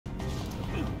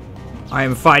I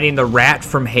am fighting the rat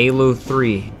from Halo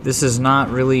 3. This is not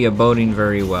really boding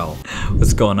very well.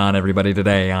 What's going on, everybody?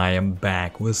 Today I am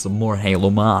back with some more Halo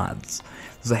mods.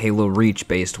 This is a Halo Reach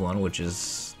based one, which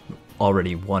is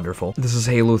already wonderful. This is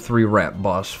Halo 3 rat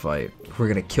boss fight. We're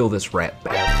gonna kill this rat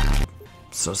bastard.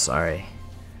 So sorry.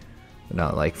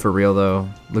 No, like, for real though,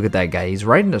 look at that guy. He's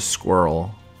riding a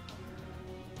squirrel.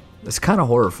 It's kind of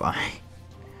horrifying.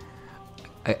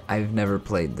 I've never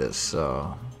played this,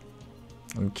 so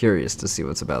I'm curious to see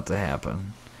what's about to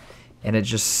happen. And it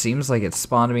just seems like it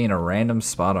spawned me in a random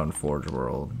spot on Forge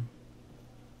World.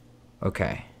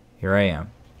 Okay, here I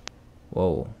am.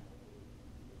 Whoa.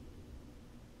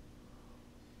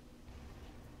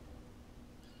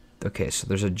 Okay, so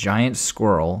there's a giant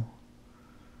squirrel.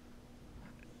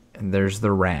 And there's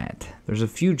the rat. There's a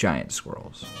few giant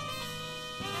squirrels.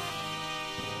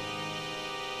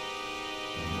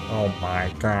 Oh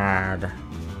my god.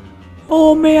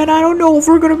 Oh man, I don't know if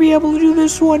we're gonna be able to do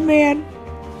this one, man.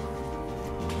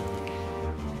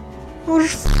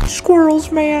 Those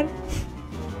squirrels, man.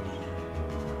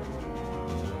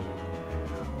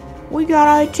 We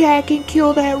gotta attack and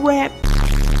kill that rat.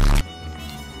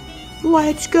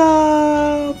 Let's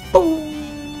go. Boom.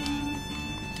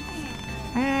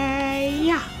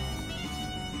 Hiya.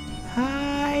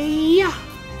 Hiya.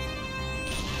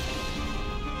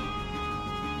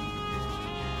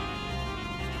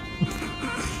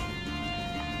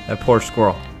 That poor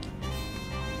squirrel.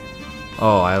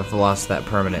 Oh, I've lost that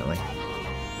permanently.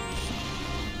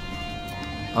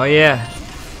 Oh yeah.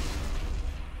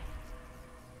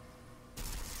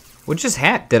 What just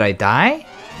happened? Did I die?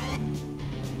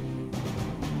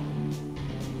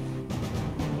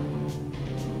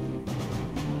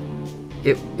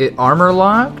 It armor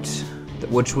locked,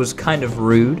 which was kind of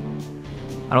rude.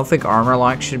 I don't think armor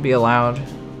lock should be allowed.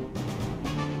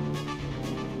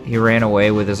 He ran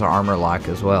away with his armor lock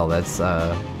as well. That's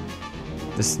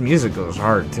this music goes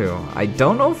hard too. I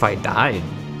don't know if I died.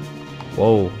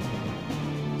 Whoa.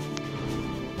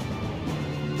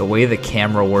 The way the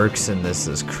camera works in this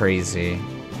is crazy.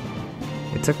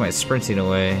 It took my sprinting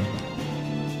away.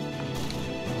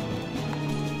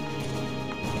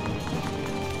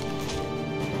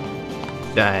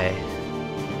 Die.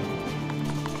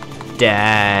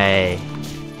 Die.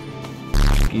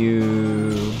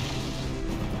 You.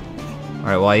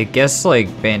 Alright, well I guess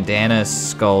like bandana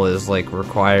skull is like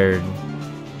required.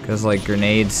 Because like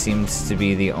grenade seems to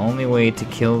be the only way to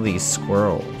kill these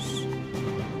squirrels.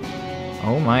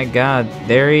 Oh my god,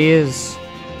 there he is.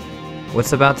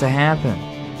 What's about to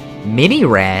happen? Mini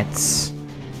rats?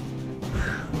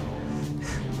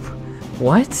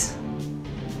 What?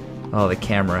 Oh, the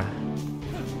camera.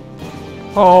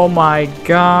 Oh my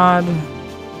god.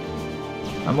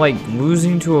 I'm like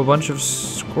losing to a bunch of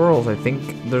squirrels. I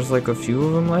think there's like a few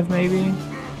of them left maybe.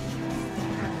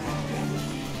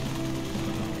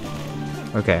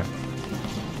 Okay.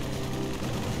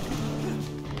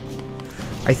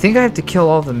 I think I have to kill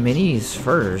all the minis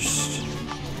first.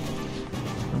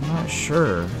 I'm not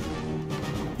sure.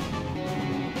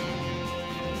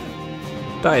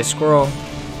 Die, squirrel.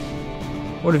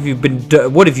 What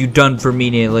have you done for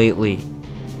me lately?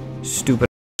 Stupid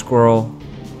squirrel.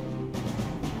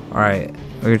 Alright,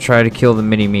 we're gonna try to kill the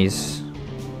mini-me's.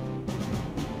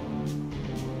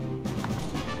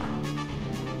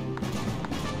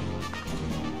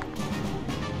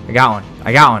 I got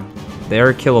one.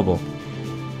 They're killable.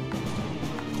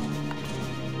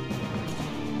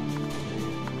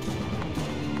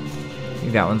 I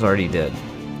think that one's already dead.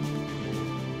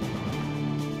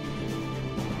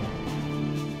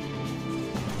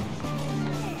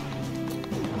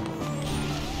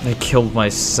 I killed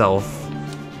myself.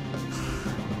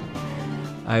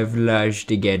 I've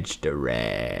lodged against the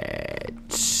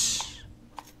rats.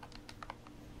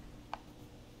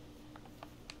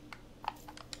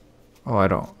 Oh, I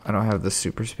don't have the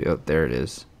super speed. Oh, there it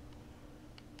is.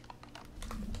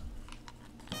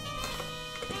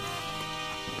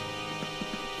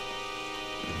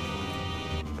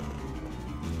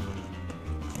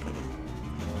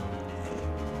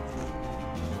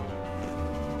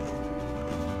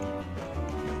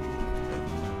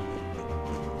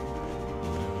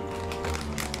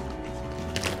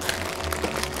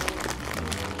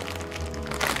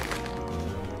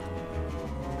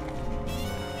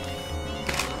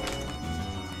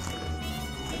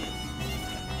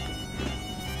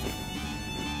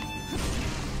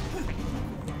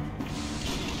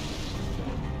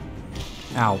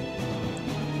 Ow.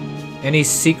 Any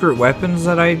secret weapons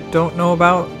that I don't know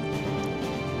about?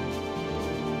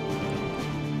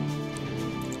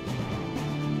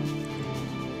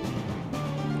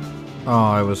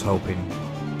 Oh, I was hoping.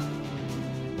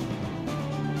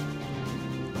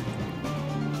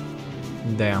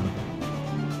 Damn.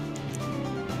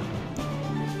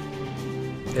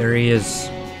 There he is.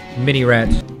 Mini rat.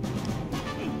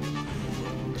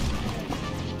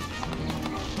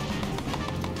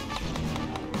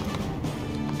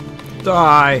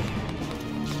 Die.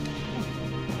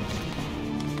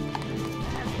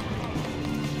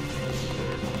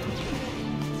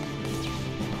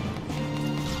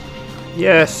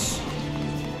 Yes.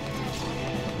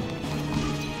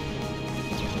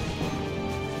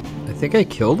 I think I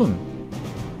killed him.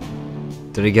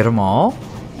 Did I get them all?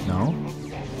 No.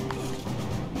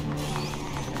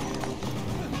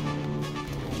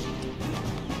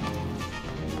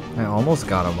 I almost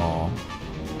got them all.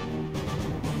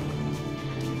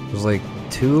 There's like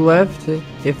 2 left,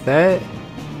 if that.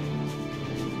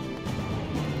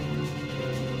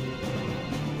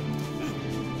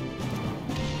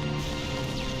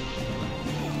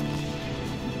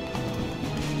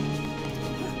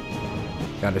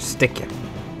 Gotta stick it.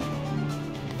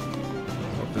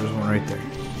 Oh, there's one right there.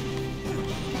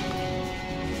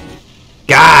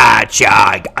 Gotcha!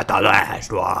 I got the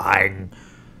last one.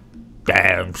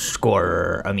 Damn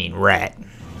scorer. I mean, rat.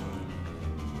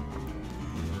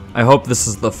 I hope this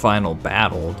is the final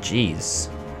battle. Jeez.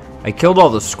 I killed all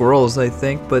the squirrels, I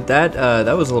think, but that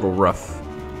was a little rough.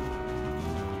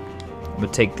 I'm gonna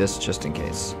take this just in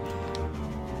case.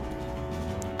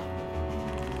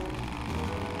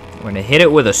 I'm gonna hit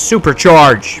it with a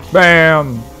supercharge.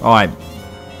 Bam! Oh, I'm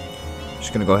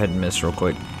just gonna go ahead and miss real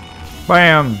quick.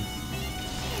 Bam!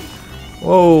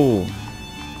 Whoa!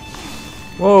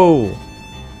 Whoa!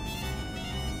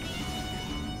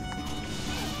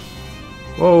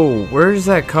 Whoa, where is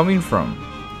that coming from?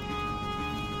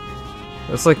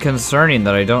 That's like concerning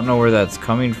that I don't know where that's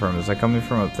coming from. Is that coming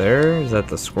from up there? Is that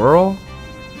the squirrel?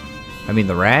 I mean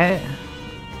the rat?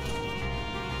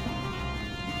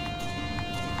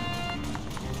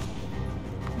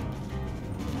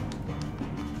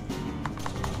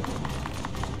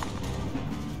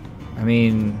 I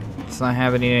mean, it's not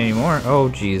happening anymore. Oh,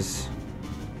 jeez.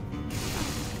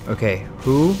 Okay,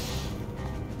 who?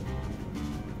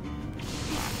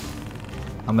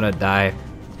 I'm gonna die.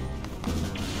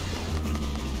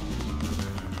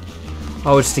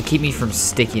 Oh, it's to keep me from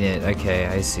sticking it. Okay,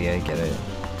 I see, I get it.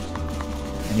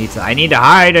 I need to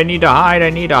hide, I need to hide, I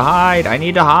need to hide, I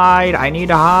need to hide, I need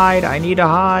to hide, I need to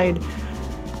hide.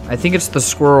 I think it's the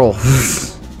squirrel.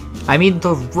 I mean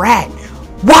the rat.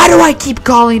 Why do I keep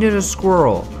calling it a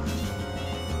squirrel?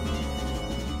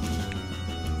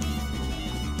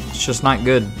 It's just not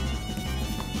good.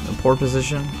 A poor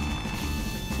position.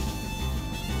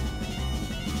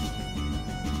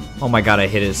 Oh my god, I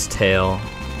hit his tail.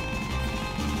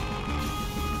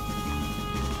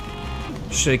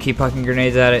 Should I keep hucking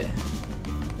grenades at it?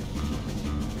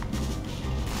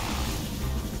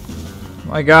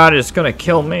 My god, it's gonna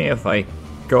kill me if I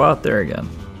go out there again.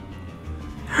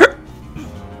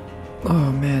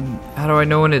 Oh man, how do I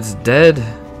know when it's dead?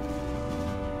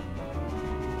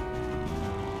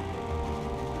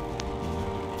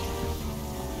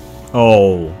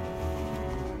 Oh.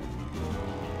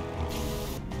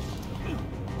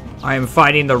 I am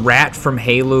fighting the rat from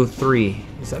Halo 3.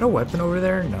 Is that a weapon over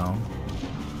there? No.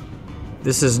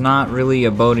 This is not really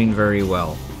boding very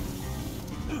well.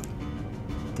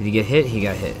 Did he get hit? He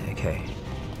got hit. Okay.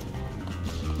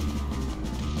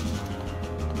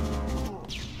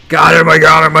 Got him! I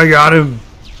got him! I got him!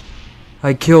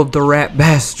 I killed the rat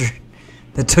bastard.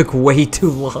 That took way too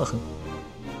long.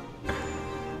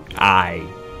 I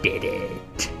did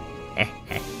it.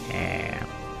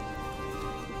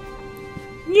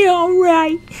 Yeah,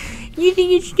 right. You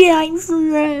think it's time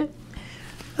for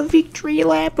a victory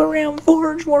lap around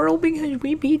Forge World because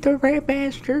we beat the rat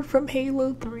bastard from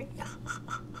Halo 3?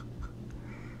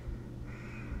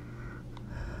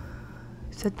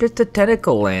 Is that just a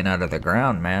tentacle laying out of the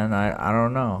ground, man? I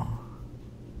don't know.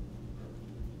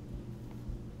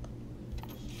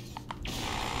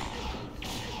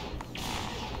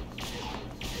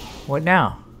 What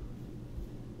now?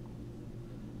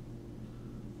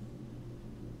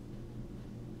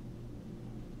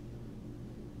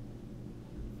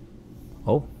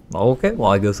 Oh, okay.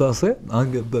 Well, I guess that's it. I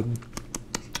guess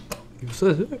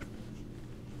that's it.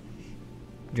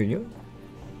 Yeah.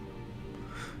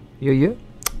 Yeah, yeah.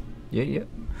 Yeah, yeah.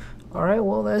 Alright,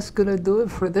 well, that's gonna do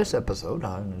it for this episode.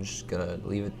 I'm just gonna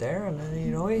leave it there, and then,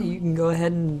 you know, you can go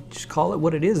ahead and just call it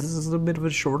what it is. This is a bit of a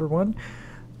shorter one.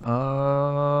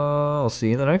 I'll see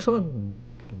you in the next one.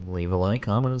 Leave a like,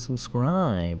 comment, and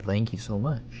subscribe. Thank you so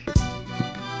much.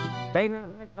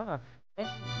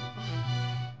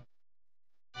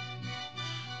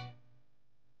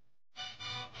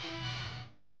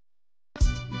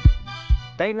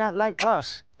 They not like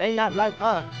us. They not like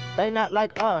us. They not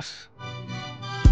like us.